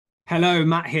Hello,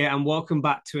 Matt here, and welcome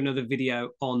back to another video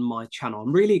on my channel.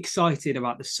 I'm really excited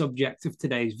about the subject of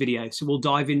today's video, so we'll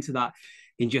dive into that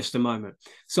in just a moment.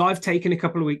 So I've taken a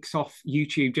couple of weeks off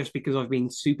YouTube just because I've been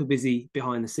super busy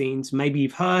behind the scenes. Maybe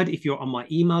you've heard if you're on my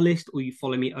email list or you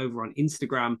follow me over on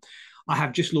Instagram. I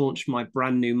have just launched my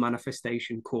brand new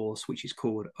manifestation course, which is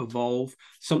called Evolve,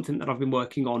 something that I've been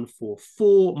working on for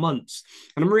 4 months.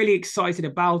 And I'm really excited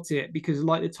about it because,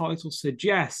 like the title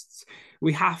suggests,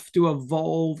 we have to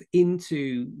evolve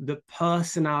into the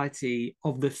personality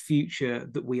of the future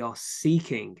that we are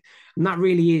seeking. And that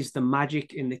really is the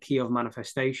magic in the key of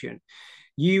manifestation.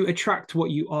 You attract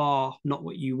what you are, not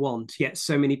what you want. Yet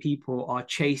so many people are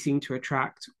chasing to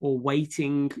attract or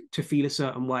waiting to feel a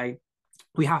certain way.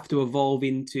 We have to evolve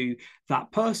into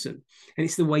that person. And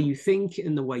it's the way you think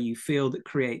and the way you feel that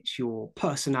creates your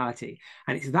personality.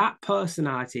 And it's that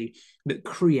personality that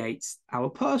creates our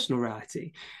personal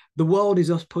reality. The world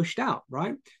is us pushed out,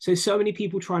 right? So many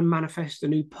people try and manifest a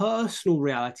new personal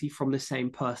reality from the same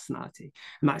personality.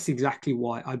 And that's exactly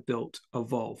why I built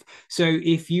Evolve. So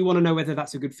if you want to know whether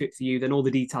that's a good fit for you, then all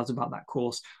the details about that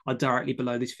course are directly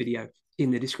below this video in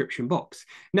the description box.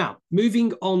 Now,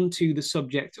 moving on to the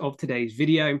subject of today's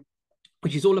video,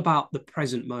 which is all about the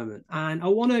present moment. And I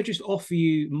want to just offer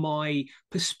you my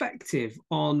perspective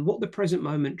on what the present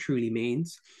moment truly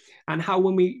means and how,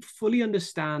 when we fully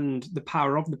understand the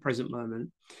power of the present moment,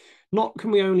 not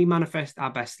can we only manifest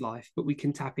our best life, but we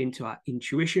can tap into our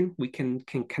intuition, we can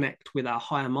connect with our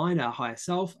higher mind, our higher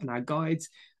self, and our guides,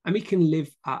 and we can live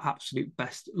our absolute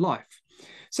best life.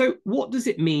 So, what does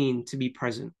it mean to be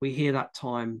present? We hear that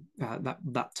term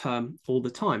all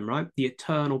the time, right? The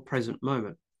eternal present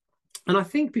moment. And I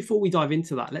think before we dive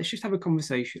into that, let's just have a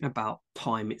conversation about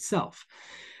time itself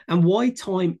and why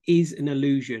time is an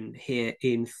illusion here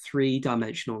in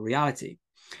three-dimensional reality.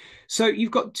 So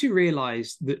you've got to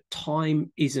realize that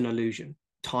time is an illusion.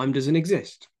 Time doesn't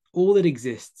exist. All that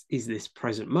exists is this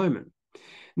present moment.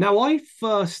 Now, I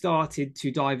first started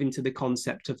to dive into the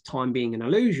concept of time being an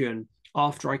illusion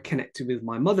after I connected with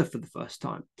my mother for the first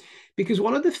time. Because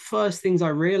one of the first things I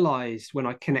realized when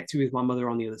I connected with my mother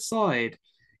on the other side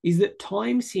is that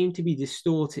time seemed to be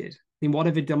distorted in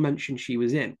whatever dimension she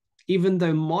was in. Even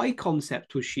though my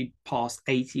concept was she'd passed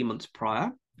 18 months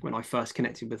prior when I first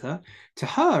connected with her, to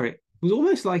her, it was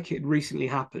almost like it recently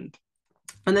happened.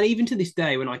 And then even to this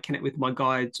day, when I connect with my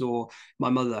guides or my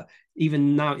mother,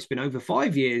 even now it's been over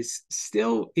 5 years,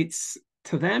 still it's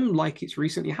to them like it's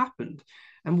recently happened.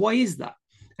 And why is that?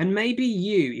 And maybe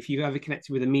you, if you've ever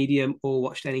connected with a medium or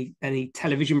watched any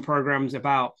television programs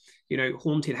about,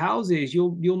 haunted houses,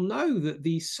 you'll know that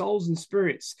these souls and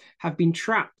spirits have been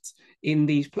trapped in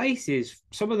these places,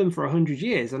 some of them for 100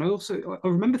 years. And I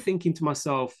remember thinking to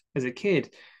myself as a kid,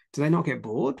 do they not get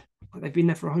bored? Like, they've been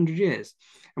there for 100 years.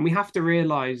 And we have to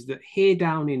realize that here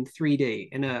down in 3D,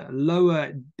 in a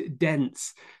lower,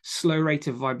 dense, slow rate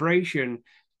of vibration,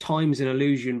 time's an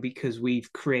illusion because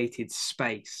we've created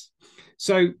space.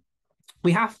 So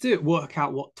we have to work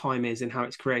out what time is and how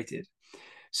it's created.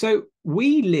 So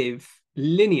we live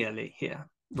linearly here,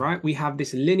 right? We have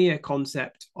this linear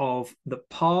concept of the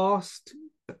past,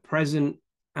 the present,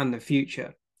 and the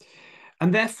future.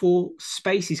 And therefore,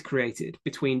 space is created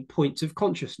between points of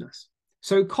consciousness.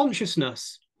 So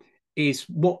consciousness is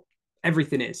what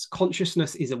everything is.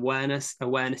 Consciousness is awareness.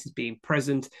 Awareness is being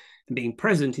present, and being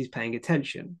present is paying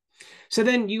attention. So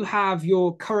then you have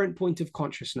your current point of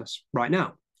consciousness right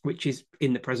now, which is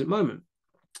in the present moment.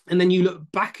 And then you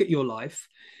look back at your life,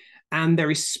 and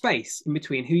there is space in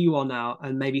between who you are now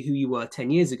and maybe who you were 10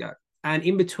 years ago. And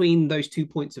in between those 2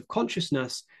 points of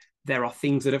consciousness, there are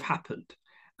things that have happened.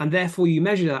 And therefore, you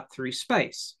measure that through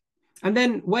space. And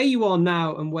then where you are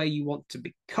now and where you want to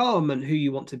become and who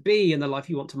you want to be and the life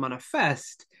you want to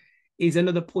manifest is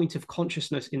another point of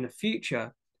consciousness in the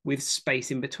future with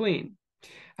space in between.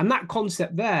 And that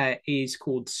concept there is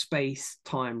called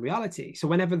space-time reality. So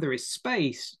whenever there is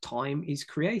space, time is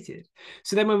created.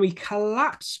 So then when we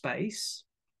collapse space,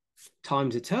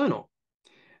 time's eternal.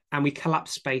 And we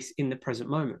collapse space in the present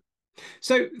moment.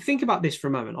 So think about this for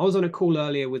a moment. I was on a call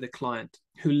earlier with a client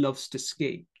who loves to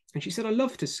ski. And she said, I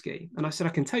love to ski. And I said, I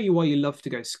can tell you why you love to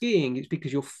go skiing. It's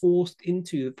because you're forced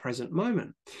into the present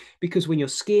moment. Because when you're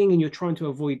skiing and you're trying to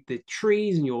avoid the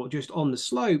trees and you're just on the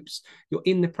slopes, you're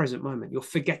in the present moment. You're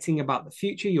forgetting about the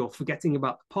future. You're forgetting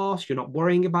about the past. You're not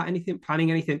worrying about anything,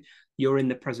 planning anything. You're in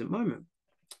the present moment.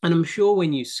 And I'm sure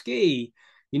when you ski,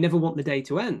 you never want the day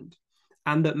to end.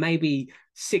 And that maybe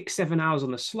 6-7 hours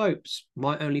on the slopes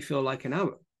might only feel like an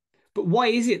hour. But why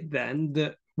is it then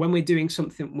that when we're doing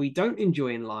something we don't enjoy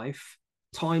in life,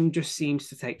 time just seems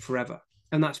to take forever?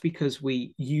 And that's because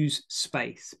we use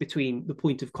space between the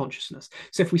point of consciousness.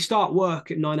 So if we start work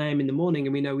at 9 a.m. in the morning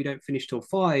and we know we don't finish till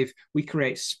 5, we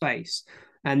create space.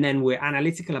 And then we're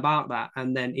analytical about that.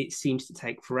 And then it seems to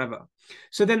take forever.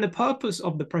 So then the purpose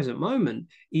of the present moment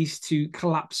is to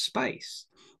collapse space.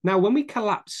 Now, when we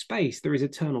collapse space, there is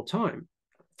eternal time.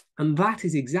 And that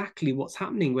is exactly what's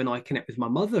happening when I connect with my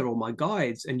mother or my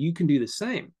guides. And you can do the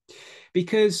same,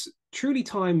 because truly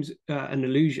time's an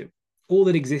illusion. All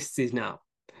that exists is now.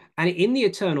 And in the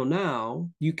eternal now,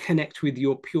 you connect with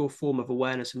your pure form of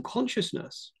awareness and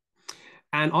consciousness.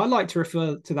 And I like to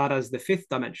refer to that as the fifth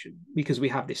dimension, because we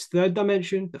have this third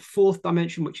dimension, the fourth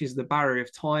dimension, which is the barrier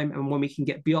of time. And when we can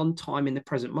get beyond time in the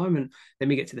present moment, then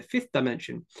we get to the fifth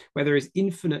dimension, where there is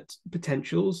infinite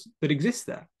potentials that exist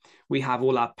there. We have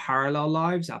all our parallel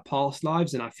lives, our past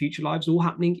lives, and our future lives all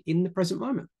happening in the present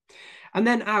moment. And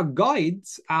then our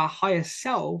guides, our higher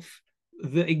self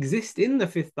that exist in the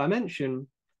fifth dimension,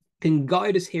 can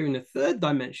guide us here in the third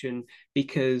dimension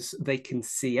because they can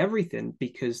see everything,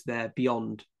 because they're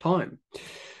beyond time.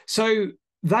 So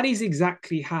that is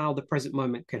exactly how the present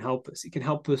moment can help us. It can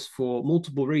help us for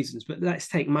multiple reasons, but let's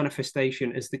take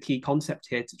manifestation as the key concept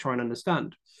here to try and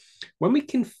understand. When we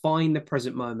can find the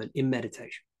present moment in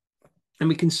meditation, and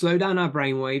we can slow down our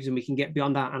brain waves and we can get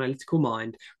beyond our analytical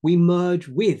mind, we merge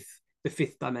with the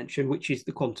fifth dimension, which is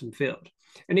the quantum field.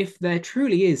 And if there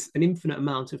truly is an infinite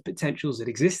amount of potentials that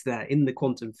exist there in the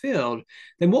quantum field,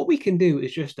 then what we can do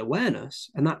is just awareness.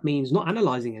 And that means not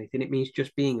analyzing anything, it means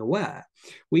just being aware.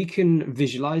 We can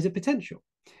visualize a potential,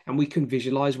 and we can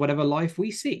visualize whatever life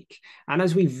we seek. And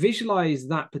as we visualize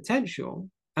that potential,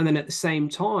 and then at the same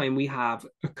time, we have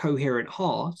a coherent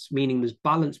heart, meaning there's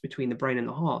balance between the brain and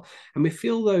the heart. And we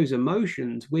feel those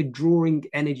emotions, we're drawing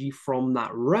energy from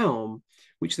that realm,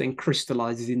 which then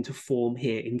crystallizes into form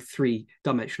here in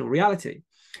three-dimensional reality.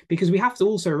 Because we have to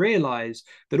also realize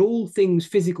that all things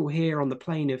physical here on the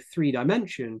plane of 3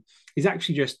 dimension is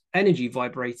actually just energy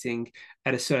vibrating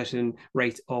at a certain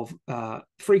rate of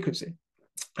frequency.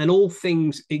 And all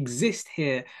things exist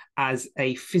here as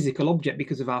a physical object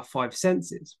because of our 5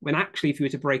 senses, when actually, if you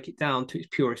were to break it down to its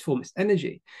purest form, it's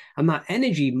energy. And that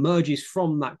energy merges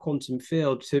from that quantum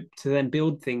field to then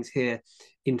build things here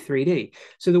in 3D.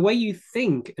 So the way you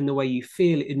think and the way you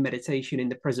feel in meditation in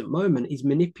the present moment is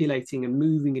manipulating and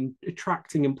moving and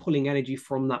attracting and pulling energy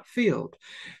from that field.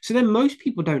 So then most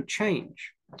people don't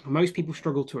change. Most people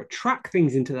struggle to attract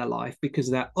things into their life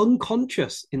because they're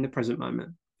unconscious in the present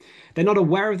moment. They're not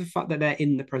aware of the fact that they're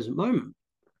in the present moment.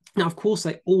 Now, of course,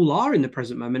 they all are in the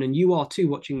present moment, and you are too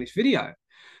watching this video.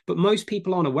 But most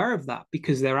people aren't aware of that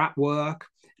because they're at work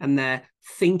and they're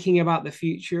thinking about the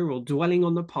future or dwelling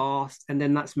on the past. And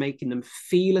then that's making them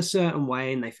feel a certain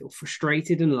way, and they feel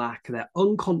frustrated and lack. They're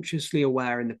unconsciously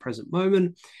aware in the present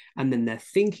moment. And then they're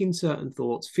thinking certain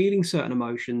thoughts, feeling certain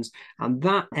emotions. And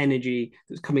that energy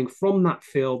that's coming from that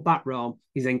field, that realm,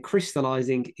 is then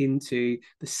crystallizing into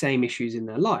the same issues in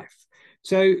their life.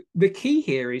 So the key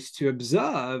here is to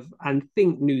observe and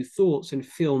think new thoughts and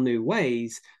feel new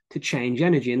ways to change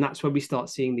energy. And that's where we start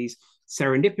seeing these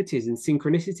serendipities and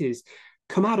synchronicities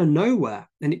come out of nowhere.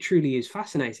 And it truly is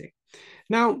fascinating.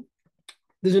 Now,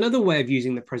 there's another way of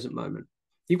using the present moment.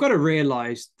 You've got to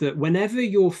realize that whenever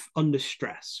you're under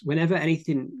stress, whenever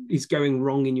anything is going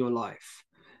wrong in your life,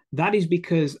 that is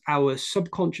because our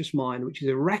subconscious mind, which is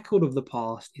a record of the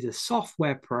past, is a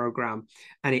software program,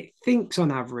 and it thinks on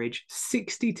average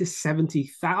 60 to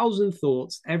 70,000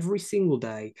 thoughts every single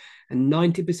day, and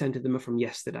 90% of them are from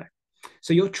yesterday.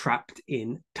 So you're trapped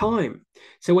in time.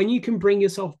 So when you can bring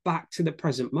yourself back to the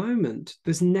present moment,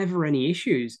 there's never any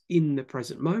issues in the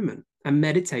present moment. And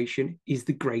meditation is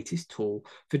the greatest tool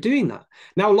for doing that.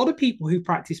 Now, a lot of people who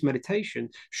practice meditation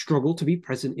struggle to be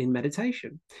present in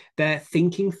meditation. They're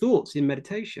thinking thoughts in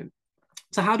meditation.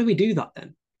 So how do we do that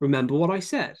then? Remember what I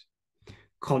said.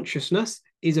 Consciousness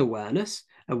is awareness.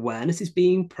 Awareness is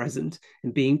being present,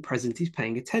 and being present is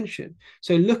paying attention.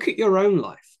 So look at your own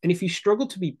life. And if you struggle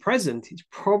to be present, it's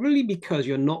probably because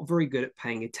you're not very good at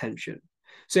paying attention.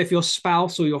 So if your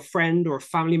spouse or your friend or a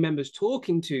family member is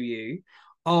talking to you,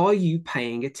 are you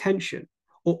paying attention?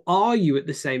 Or are you at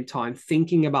the same time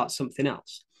thinking about something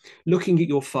else, looking at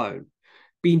your phone,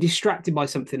 being distracted by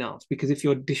something else? Because if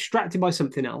you're distracted by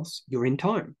something else, you're in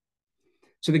time.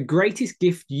 So the greatest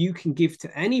gift you can give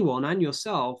to anyone and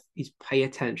yourself is pay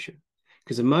attention.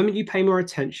 Because the moment you pay more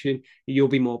attention, you'll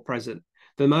be more present.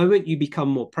 The moment you become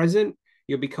more present,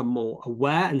 you'll become more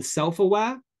aware and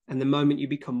self-aware. And the moment you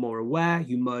become more aware,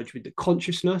 you merge with the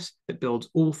consciousness that builds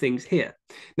all things here.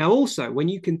 Now, also, when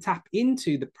you can tap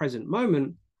into the present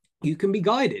moment, you can be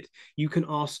guided. You can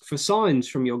ask for signs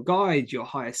from your guides, your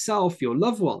higher self, your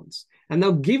loved ones. And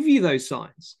they'll give you those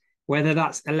signs, whether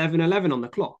that's 11:11 on the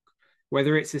clock,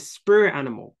 whether it's a spirit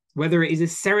animal, whether it is a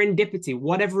serendipity,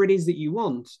 whatever it is that you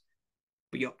want.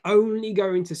 But you're only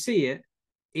going to see it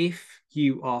if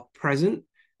you are present.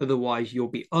 Otherwise, you'll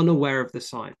be unaware of the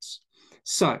signs.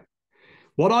 So,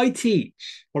 what I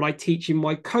teach in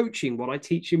my coaching, what I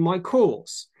teach in my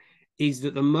course is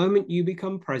that the moment you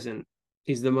become present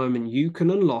is the moment you can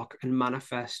unlock and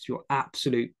manifest your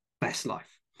absolute best life.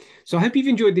 So I hope you've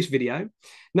enjoyed this video.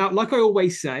 Now, like I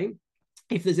always say,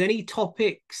 if there's any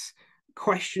topics,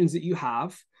 questions that you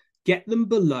have, get them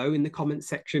below in the comment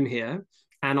section here,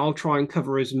 and I'll try and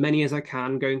cover as many as I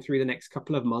can going through the next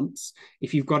couple of months.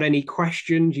 If you've got any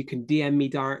questions, you can DM me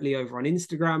directly over on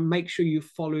Instagram. Make sure you're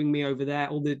following me over there.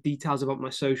 All the details about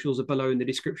my socials are below in the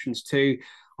descriptions too.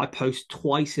 I post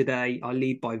twice a day. I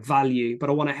lead by value, but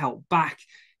I want to help back.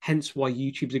 Hence why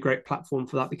YouTube's a great platform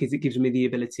for that, because it gives me the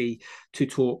ability to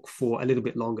talk for a little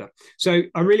bit longer. So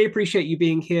I really appreciate you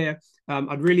being here.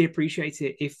 I'd really appreciate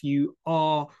it if you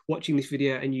are watching this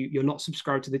video and you're not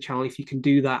subscribed to the channel. If you can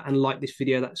do that and like this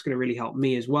video, that's going to really help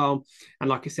me as well. And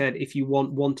like I said, if you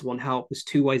want one-to-one help, there's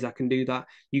two ways I can do that.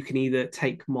 You can either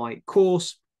take my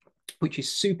course, which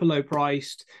is super low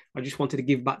priced. I just wanted to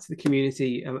give back to the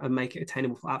community and make it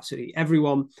attainable for absolutely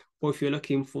everyone. Or if you're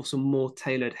looking for some more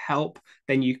tailored help,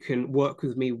 then you can work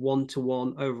with me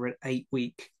one-to-one over an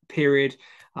 8-week period,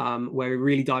 where we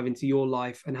really dive into your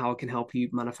life and how I can help you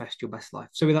manifest your best life.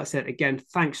 So with that said, again,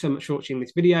 thanks so much for watching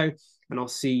this video, and I'll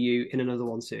see you in another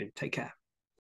one soon. Take care.